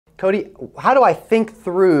Cody, how do I think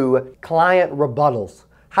through client rebuttals?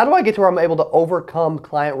 How do I get to where I'm able to overcome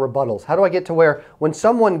client rebuttals? How do I get to where when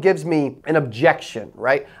someone gives me an objection,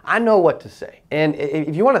 right, I know what to say? And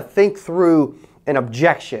if you want to think through an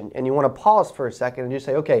objection and you want to pause for a second and just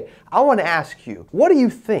say, okay, I want to ask you, what do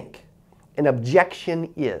you think an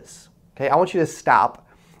objection is? Okay, I want you to stop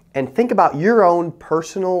and think about your own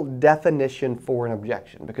personal definition for an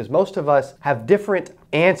objection, because most of us have different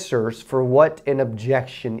answers for what an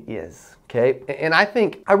objection is. Okay, and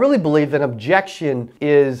I really believe that an objection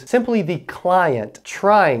is simply the client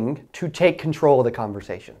trying to take control of the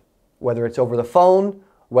conversation. Whether it's over the phone,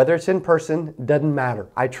 whether it's in person, doesn't matter.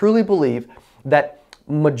 I truly believe that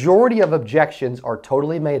majority of objections are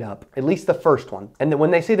totally made up, at least the first one. And that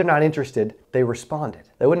when they say they're not interested, they responded.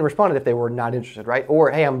 They wouldn't have responded if they were not interested, right?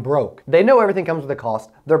 Or, hey, I'm broke. They know everything comes with a cost.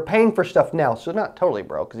 They're paying for stuff now, so they're not totally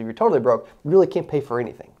broke, because if you're totally broke, you really can't pay for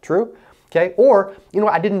anything. True? Okay? Or, you know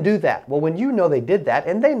what, I didn't do that. Well, when you know they did that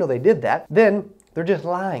and they know they did that, then they're just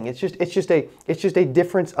lying. It's just a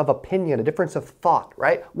difference of opinion, a difference of thought,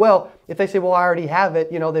 right? Well, if they say, well, I already have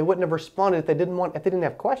it, you know, they wouldn't have responded if they didn't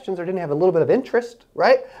have questions or didn't have a little bit of interest,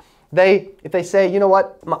 right? If they say, you know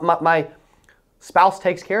what, my spouse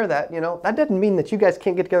takes care of that, you know, that doesn't mean that you guys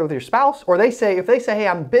can't get together with your spouse. Or if they say, hey,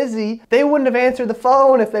 I'm busy, they wouldn't have answered the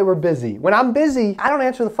phone if they were busy. When I'm busy, I don't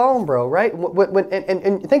answer the phone, bro, right?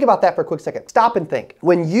 And think about that for a quick second. Stop and think.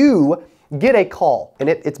 When you get a call and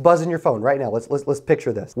it's buzzing your phone right now. Let's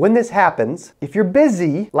picture this. When this happens, if you're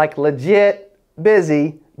busy, like legit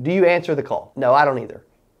busy, do you answer the call? No, I don't either,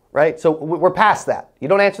 right? So we're past that. You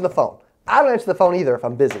don't answer the phone. I don't answer the phone either if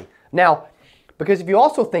I'm busy. Now, because if you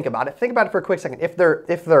also think about it for a quick second. If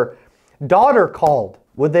their daughter called,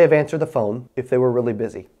 would they have answered the phone if they were really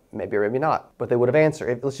busy? Maybe or maybe not, but they would have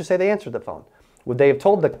answered. Let's just say they answered the phone. Would they have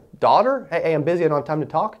told the daughter, hey, I'm busy, I don't have time to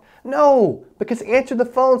talk? No, because they answered the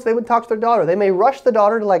phone, so they would talk to their daughter. They may rush the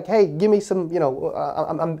daughter to like, hey, give me some, you know,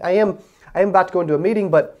 I am about to go into a meeting,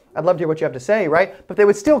 but I'd love to hear what you have to say, right? But they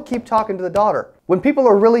would still keep talking to the daughter. When people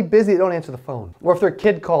are really busy, they don't answer the phone. Or if their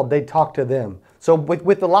kid called, they'd talk to them. So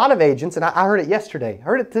with a lot of agents, and I heard it yesterday, I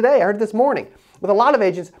heard it today, I heard it this morning. With a lot of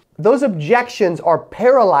agents, those objections are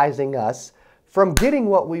paralyzing us from getting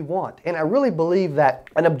what we want. And I really believe that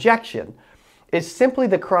an objection is simply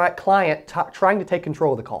the client trying to take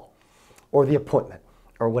control of the call or the appointment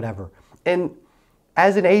or whatever. And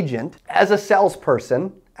as an agent, as a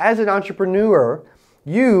salesperson, as an entrepreneur,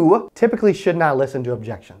 you typically should not listen to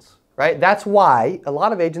objections, right? That's why a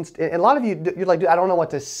lot of agents, and a lot of you, you're like, dude, I don't know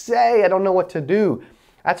what to say, I don't know what to do.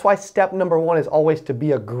 That's why step number one is always to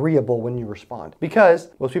be agreeable when you respond, because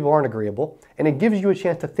most people aren't agreeable, and it gives you a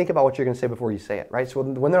chance to think about what you're gonna say before you say it, right? So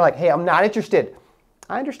when they're like, hey, I'm not interested,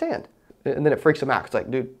 I understand. And then it freaks them out. It's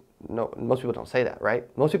like, dude, no, most people don't say that, right?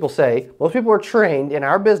 Most people are trained in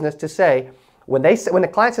our business to say, when the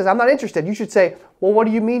client says, I'm not interested, you should say, well, what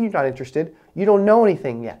do you mean you're not interested? You don't know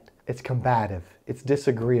anything yet. It's combative. It's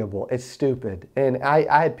disagreeable. It's stupid. And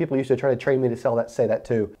I had people used to try to train me to say that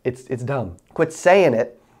too. It's dumb. Quit saying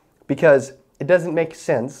it, because it doesn't make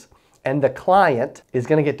sense, and the client is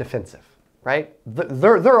going to get defensive. Right?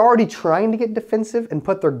 They're already trying to get defensive and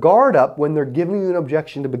put their guard up when they're giving you an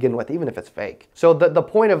objection to begin with, even if it's fake. So the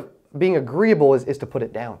point of being agreeable is to put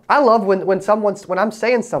it down. I love when I'm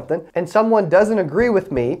saying something and someone doesn't agree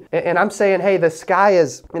with me, and I'm saying, hey, the sky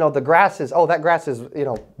is, you know, the grass is, oh, that grass is, you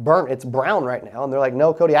know, burnt, it's brown right now. And they're like,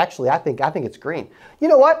 no, Cody, actually, I think it's green. You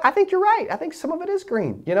know what? I think you're right. I think some of it is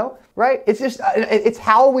green, you know, right? It's just, it's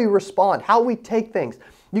how we respond, how we take things.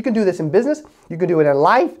 You can do this in business. You can do it in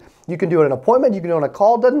life. You can do it in an appointment, you can do it on a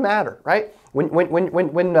call, doesn't matter, right? When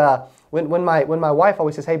my wife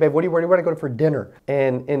always says, hey babe, where do you want to go for dinner?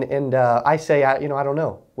 And I say, you know, I don't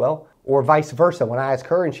know. Well, or vice versa. When I ask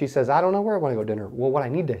her and she says, I don't know where I want to go to dinner. Well, what I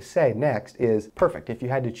need to say next is, perfect. If you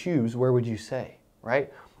had to choose, where would you say,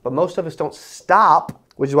 right? But most of us don't stop,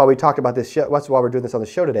 which is why we talked about this show. That's why we're doing this on the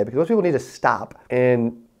show today, because most people need to stop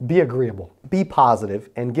and be agreeable, be positive,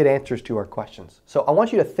 and get answers to our questions. So I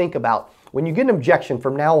want you to think about, when you get an objection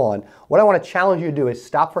from now on, what I want to challenge you to do is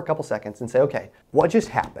stop for a couple seconds and say, okay, what just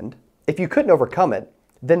happened? If you couldn't overcome it,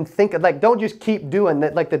 then think, like, don't just keep doing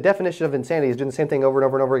that. Like, the definition of insanity is doing the same thing over and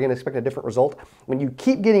over and over again, expecting a different result. When you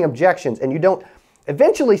keep getting objections and you don't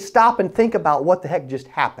eventually stop and think about what the heck just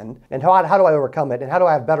happened and how do I overcome it and how do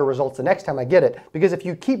I have better results the next time I get it? Because if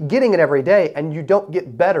you keep getting it every day and you don't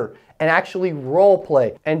get better and actually role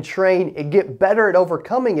play and train and get better at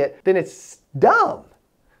overcoming it, then it's dumb.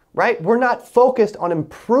 Right? We're not focused on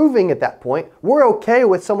improving at that point. We're okay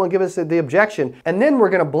with someone giving us the objection, and then we're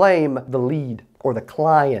going to blame the lead. or the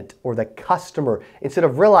client or the customer, instead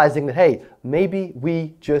of realizing that, hey, maybe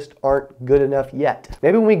we just aren't good enough yet.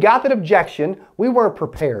 Maybe when we got that objection, we weren't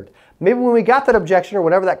prepared. Maybe when we got that objection or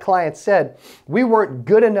whatever that client said, we weren't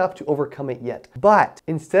good enough to overcome it yet. But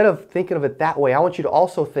instead of thinking of it that way, I want you to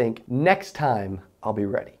also think, next time I'll be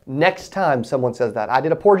ready. Next time someone says that, I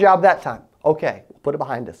did a poor job that time. Okay, put it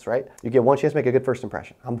behind us, right? You get one chance to make a good first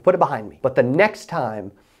impression. I'm gonna put it behind me. But the next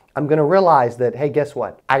time, I'm gonna realize that, hey, guess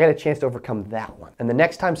what? I got a chance to overcome that one. And the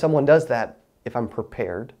next time someone does that, if I'm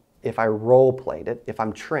prepared, if I role played it, if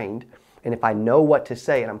I'm trained, and if I know what to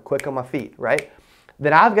say and I'm quick on my feet, right?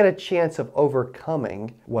 Then I've got a chance of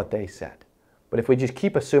overcoming what they said. But if we just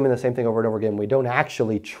keep assuming the same thing over and over again, we don't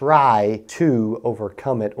actually try to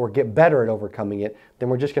overcome it or get better at overcoming it, then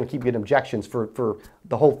we're just gonna keep getting objections for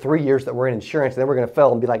the whole 3 years that we're in insurance, and then we're gonna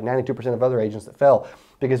fail and be like 92% of other agents that fail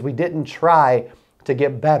because we didn't try to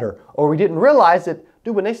get better, or we didn't realize that,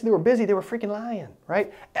 dude, when they said they were busy, they were freaking lying,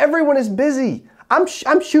 right? Everyone is busy. I'm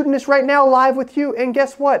shooting this right now live with you, and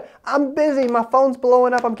guess what? I'm busy. My phone's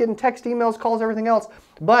blowing up. I'm getting text, emails, calls, everything else.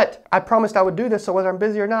 But I promised I would do this, so whether I'm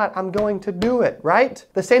busy or not, I'm going to do it, right?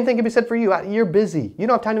 The same thing can be said for you. You're busy. You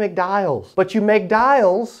don't have time to make dials. But you make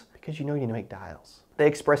dials because you know you need to make dials. They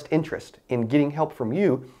expressed interest in getting help from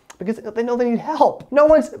you because they know they need help.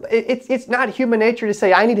 It's not human nature to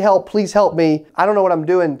say, I need help, please help me. I don't know what I'm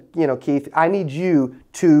doing, Keith. I need you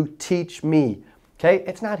to teach me. Okay,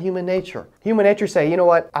 it's not human nature. Human nature say, you know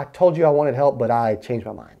what, I told you I wanted help, but I changed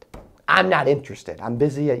my mind. I'm not interested. I'm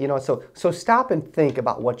busy, so stop and think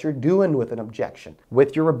about what you're doing with an objection,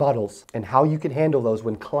 with your rebuttals, and how you can handle those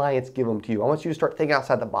when clients give them to you. I want you to start thinking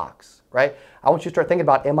outside the box, right? I want you to start thinking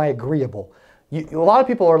about, am I agreeable? A lot of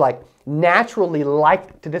people are naturally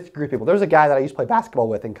like to disagree with people. There's a guy that I used to play basketball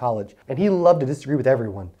with in college, and he loved to disagree with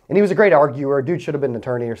everyone. And he was a great arguer. Dude should have been an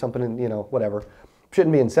attorney or something, whatever.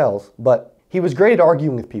 Shouldn't be in sales, but he was great at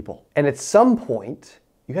arguing with people. And at some point,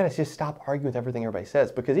 you gotta just stop arguing with everything everybody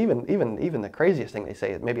says, because even the craziest thing they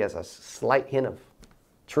say maybe has a slight hint of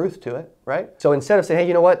truth to it, right? So instead of saying, hey,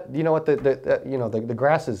 you know what, the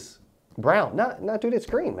grass is brown. No, dude, it's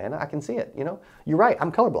green, man. I can see it. You're right.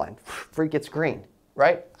 I'm colorblind. Freak, it's green,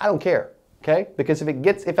 right? I don't care, okay? Because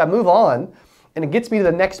if I move on and it gets me to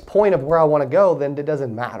the next point of where I want to go, then it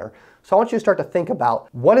doesn't matter. So I want you to start to think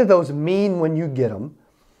about, what do those mean when you get them?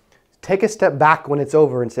 Take a step back when it's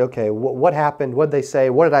over and say, okay, what happened? What did they say?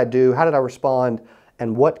 What did I do? How did I respond?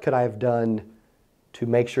 And what could I have done to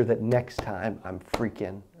make sure that next time I'm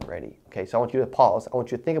freaking ready? Okay, so I want you to pause. I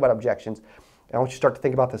want you to think about objections. And I want you to start to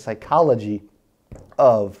think about the psychology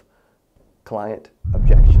of client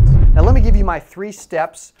objections. Now let me give you my 3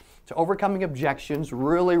 steps to overcoming objections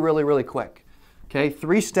really, really, really quick. Okay,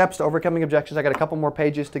 3 steps to overcoming objections. I got a couple more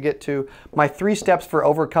pages to get to. My 3 steps for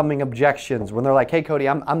overcoming objections. When they're like, hey, Cody,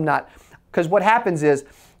 I'm not, because what happens is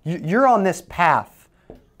you're on this path,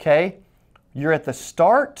 okay? You're at the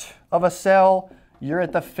start of a sell, you're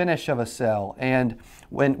at the finish of a sell. And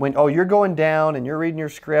when you're going down and you're reading your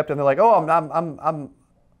script and they're like, oh,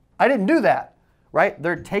 I didn't do that, right?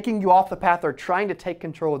 They're taking you off the path. They're trying to take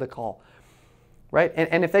control of the call, right?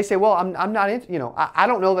 And if they say, well, I'm not, I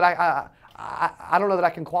don't know that I don't know that I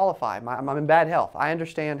can qualify. I'm in bad health. I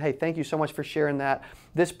understand. Hey, thank you so much for sharing that.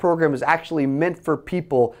 This program is actually meant for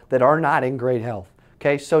people that are not in great health.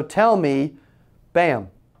 Okay, so tell me, bam,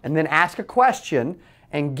 and then ask a question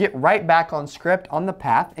and get right back on script, on the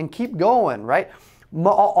path, and keep going, right?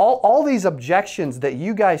 All these objections that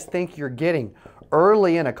you guys think you're getting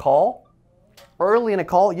early in a call,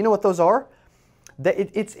 you know what those are?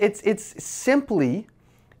 It's simply,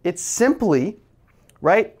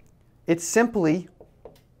 right? It's simply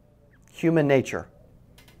human nature.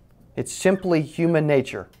 It's simply human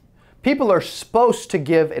nature. People are supposed to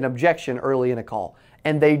give an objection early in a call,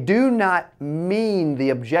 and they do not mean the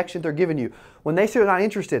objection they're giving you. When they say they're not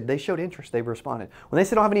interested, they showed interest, they responded. When they say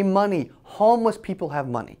they don't have any money, homeless people have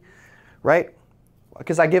money, right?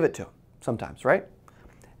 Because I give it to them sometimes, right?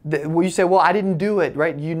 You say, well, I didn't do it,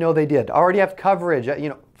 right? You know they did. I already have coverage,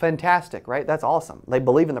 fantastic, right? That's awesome. They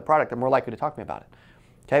believe in the product. They're more likely to talk to me about it.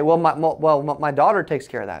 Okay, well, my daughter takes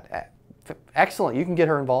care of that. Excellent, you can get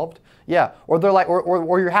her involved. Yeah, or they're like,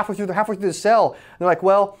 or you're halfway through the sell. They're like,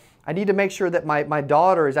 well, I need to make sure that my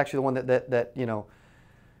daughter is actually the one that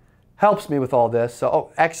helps me with all this. So,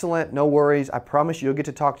 oh, excellent, no worries. I promise you'll get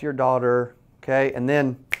to talk to your daughter. Okay, and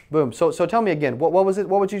then boom. So tell me again. What was it?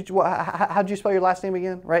 How did you spell your last name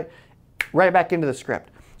again? Right back into the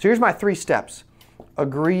script. So here's my 3 steps: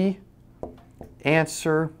 agree,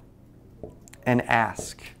 answer, and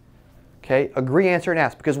ask. Okay, agree, answer, and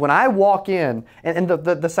ask. Because when I walk in, and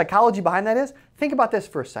the psychology behind that is, think about this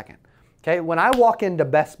for a second. Okay, when I walk into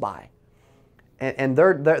Best Buy and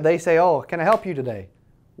they say, oh, can I help you today?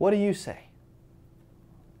 What do you say?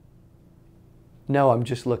 No, I'm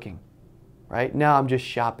just looking, right? No, I'm just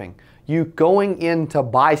shopping. You going in to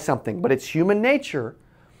buy something, but it's human nature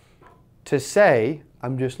to say,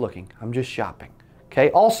 I'm just looking, I'm just shopping. Okay.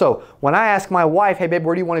 Also, when I ask my wife, hey babe,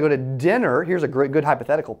 where do you want to go to dinner? Here's a good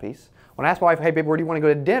hypothetical piece. When I ask my wife, hey babe, where do you want to go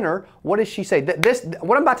to dinner? What does she say?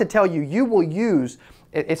 What I'm about to tell you, you will use,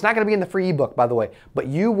 it's not going to be in the free ebook, by the way, but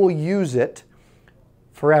you will use it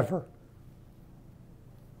forever.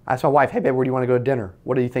 I ask my wife, hey babe, where do you want to go to dinner?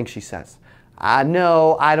 What do you think she says? I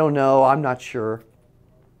don't know, I'm not sure.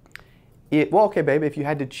 Well, okay babe, if you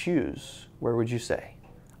had to choose, where would you say?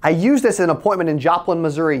 I used this at an appointment in Joplin,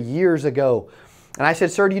 Missouri years ago. And I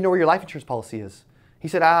said, sir, do you know where your life insurance policy is? He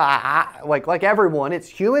said, like everyone, it's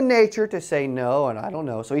human nature to say no, and I don't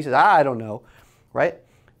know. So he says, I don't know, right?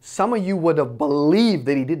 Some of you would have believed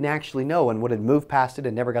that he didn't actually know and would have moved past it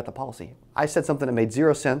and never got the policy. I said something that made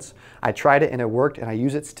 0 sense. I tried it and it worked, and I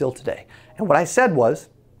use it still today. And what I said was,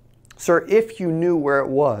 sir, if you knew where it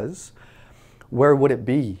was, where would it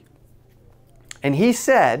be? And he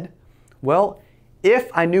said, well, if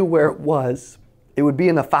I knew where it was, it would be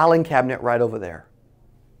in the filing cabinet right over there.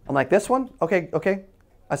 I'm like, this one? Okay, okay.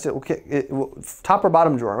 I said, okay, top or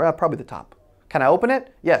bottom drawer? Well, probably the top. Can I open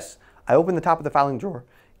it? Yes. I opened the top of the filing drawer.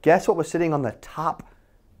 Guess what was sitting on the top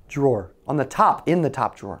drawer? On the top, in the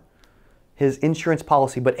top drawer. His insurance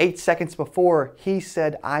policy. But 8 seconds before, he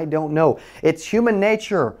said, I don't know. It's human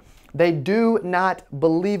nature. They do not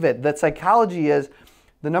believe it. The psychology is,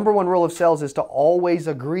 the #1 rule of sales is to always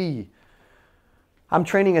agree. I'm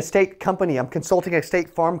training a state company. I'm consulting a state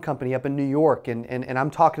farm company up in New York, and I'm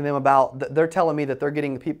talking to them about, they're telling me that they're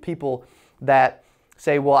getting people that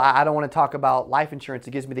say, well, I don't want to talk about life insurance.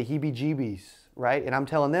 It gives me the heebie-jeebies, right? And I'm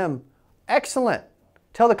telling them, excellent.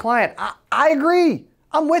 Tell the client, I agree.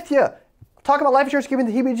 I'm with you. Talking about life insurance giving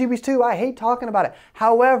the heebie-jeebies too. I hate talking about it.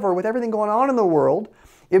 However, with everything going on in the world,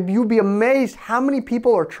 you'd be amazed how many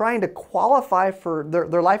people are trying to qualify for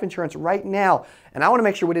their life insurance right now. And I want to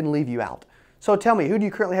make sure we didn't leave you out. So tell me, who do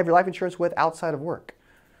you currently have your life insurance with outside of work?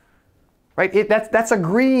 Right? That's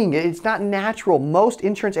agreeing. It's not natural. Most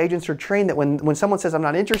insurance agents are trained that when someone says, I'm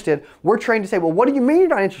not interested, we're trained to say, well, what do you mean you're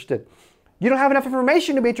not interested? You don't have enough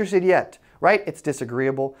information to be interested yet. Right? It's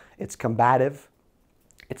disagreeable. It's combative.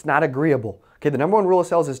 It's not agreeable. Okay, the #1 rule of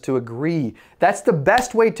sales is to agree. That's the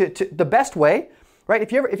best way the best way, right?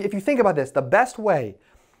 If you think about this, the best way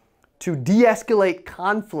to de-escalate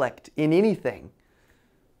conflict in anything.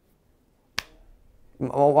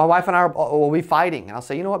 My wife and I will be fighting, and I'll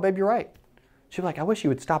say, you know what, babe, you're right. She'll be like, I wish you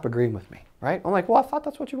would stop agreeing with me, right? I'm like, well, I thought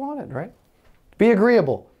that's what you wanted, right? Be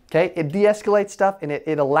agreeable, okay? It de-escalates stuff, and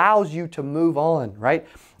it allows you to move on, right?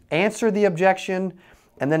 Answer the objection,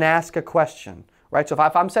 and then ask a question, right? So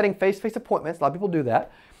if I'm setting face-to-face appointments, a lot of people do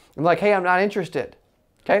that. I'm like, hey, I'm not interested,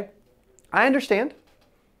 okay? I understand,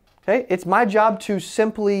 okay? It's my job to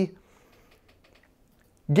simply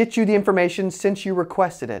get you the information since you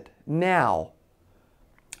requested it. Now,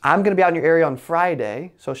 I'm going to be out in your area on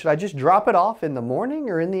Friday, so should I just drop it off in the morning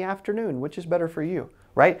or in the afternoon? Which is better for you,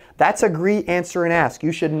 right? That's agree, answer, and ask.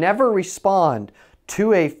 You should never respond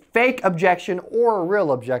to a fake objection or a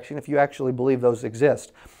real objection, if you actually believe those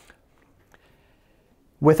exist,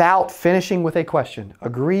 without finishing with a question.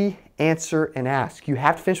 Agree, answer, and ask. You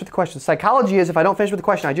have to finish with the question. Psychology is, if I don't finish with the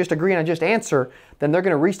question, I just agree and I just answer, then they're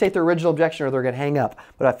going to restate their original objection or they're going to hang up.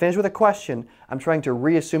 But if I finish with a question, I'm trying to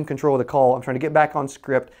reassume control of the call. I'm trying to get back on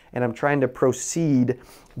script, and I'm trying to proceed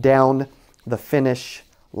down the finish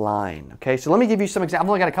line. Okay, so let me give you some examples. I've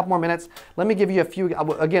only got a couple more minutes. Let me give you a few.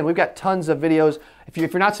 Again, we've got tons of videos. If you're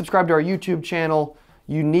not subscribed to our YouTube channel,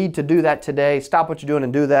 you need to do that today. Stop what you're doing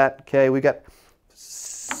and do that. Okay, we got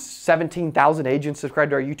 17,000 agents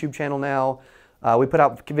subscribed to our YouTube channel now. We put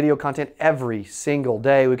out video content every single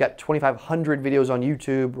day. We've got 2,500 videos on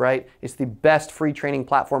YouTube, right? It's the best free training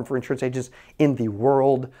platform for insurance agents in the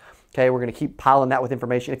world. Okay, we're going to keep piling that with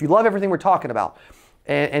information. If you love everything we're talking about,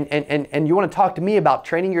 and you want to talk to me about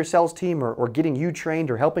training your sales team or getting you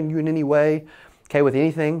trained or helping you in any way, okay, with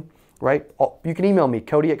anything, right? You can email me,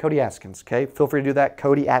 Cody at Cody Askins, okay? Feel free to do that,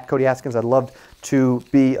 Cody at Cody Askins. I'd love to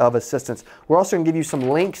be of assistance. We're also going to give you some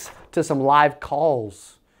links to some live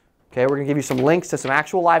calls, okay? We're going to give you some links to some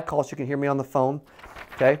actual live calls. You can hear me on the phone,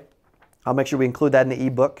 okay? I'll make sure we include that in the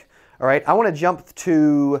ebook, all right? I want to jump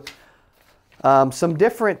to some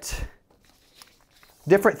different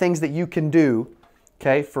things that you can do,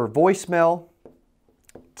 okay, for voicemail,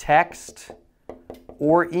 text,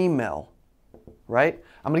 or email, right?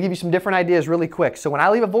 I'm going to give you some different ideas really quick. So when I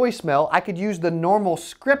leave a voicemail, I could use the normal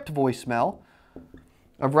script voicemail,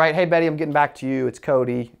 of right, hey Betty, I'm getting back to you. It's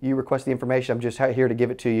Cody. You request the information. I'm just here to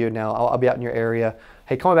give it to you. Now I'll be out in your area.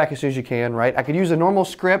 Hey, call me back as soon as you can, right? I could use a normal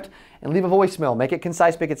script and leave a voicemail. Make it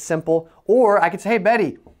concise, make it simple. Or I could say, hey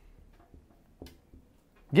Betty,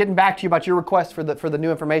 getting back to you about your request for the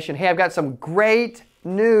new information. Hey, I've got some great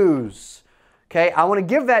news. Okay, I want to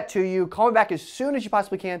give that to you. Call me back as soon as you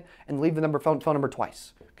possibly can and leave the phone number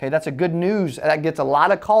twice. Okay, that's a good news. That gets a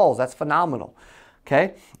lot of calls. That's phenomenal.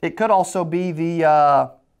 Okay, it could also be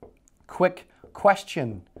the quick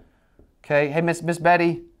question. Okay, hey Miss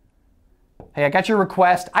Betty, hey, I got your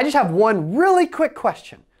request. I just have one really quick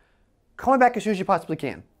question. Call me back as soon as you possibly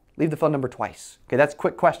can. Leave the phone number twice. Okay, that's a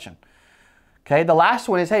quick question. Okay, the last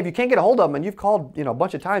one is, hey, if you can't get a hold of them and you've called, a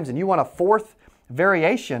bunch of times and you want a fourth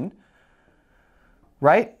variation,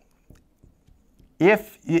 right?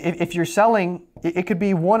 If you're selling, it could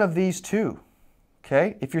be one of these two.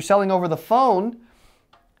 Okay, if you're selling over the phone,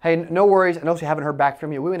 hey, no worries. I know you haven't heard back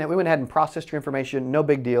from you. We went ahead and processed your information. No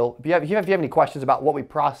big deal. If you have any questions about what we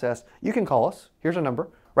processed, you can call us. Here's our number,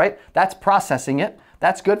 right? That's processing it.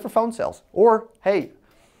 That's good for phone sales. Or, hey,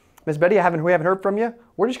 Miss Betty, we haven't heard from you.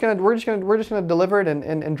 We're just gonna deliver it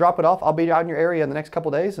and drop it off. I'll be out in your area in the next couple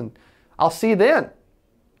days, and I'll see you then.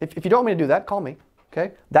 If you don't want me to do that, call me.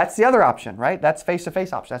 Okay, that's the other option, right? That's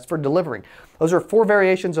face-to-face option. That's for delivering. Those are 4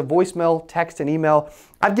 variations of voicemail, text, and email.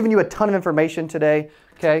 I've given you a ton of information today.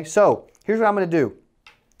 Okay, so here's what I'm going to do.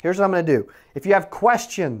 Here's what I'm going to do. If you have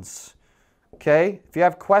questions, okay, if you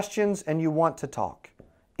have questions and you want to talk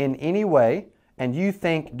in any way, and you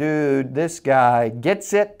think, dude, this guy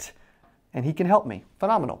gets it, and he can help me,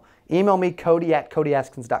 phenomenal. Email me,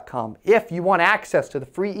 Cody@CodyAskins.com. If you want access to the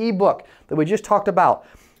free ebook that we just talked about,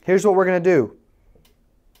 here's what we're going to do.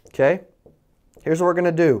 Okay, here's what we're going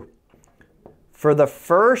to do. For the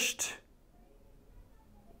first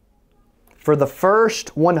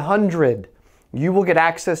 100, you will get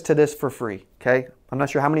access to this for free. Okay, I'm not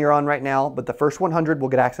sure how many you're on right now, but the first 100 will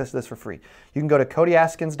get access to this for free. You can go to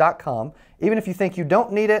CodyAskins.com. Even if you think you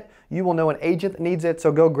don't need it, you will know an agent that needs it,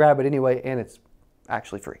 so go grab it anyway, and it's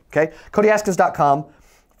actually free. Okay,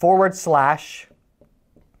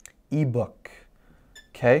 CodyAskins.com/ebook.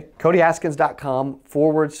 Okay,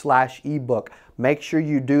 CodyAskins.com/ebook. Make sure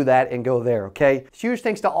you do that and go there, okay? Huge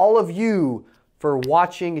thanks to all of you for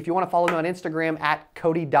watching. If you want to follow me on Instagram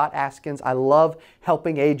 @Cody.Askins. I love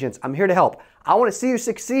helping agents. I'm here to help. I want to see you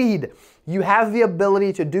succeed. You have the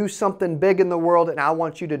ability to do something big in the world, and I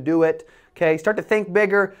want you to do it, okay? Start to think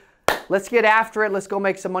bigger. Let's get after it. Let's go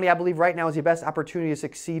make some money. I believe right now is the best opportunity to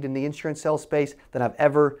succeed in the insurance sales space that I've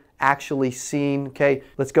ever actually seen. Okay,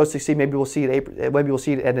 let's go succeed. Maybe we'll see it. Maybe we'll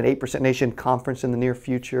see it at an 8% Nation conference in the near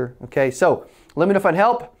future. Okay, so let me know if I can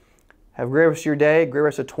help. Have a great rest of your day, great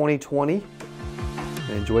rest of 2020,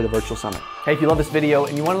 and enjoy the virtual summit. Hey, if you love this video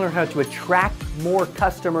and you want to learn how to attract more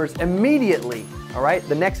customers immediately, all right,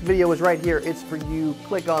 the next video is right here. It's for you.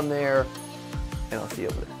 Click on there. And I'll see you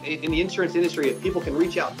over there. In the insurance industry, if people can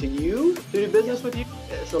reach out to you to do business with you,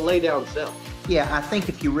 it's a lay down sell. Yeah, I think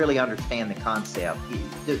if you really understand the concept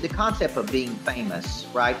of being famous,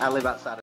 right? I live outside of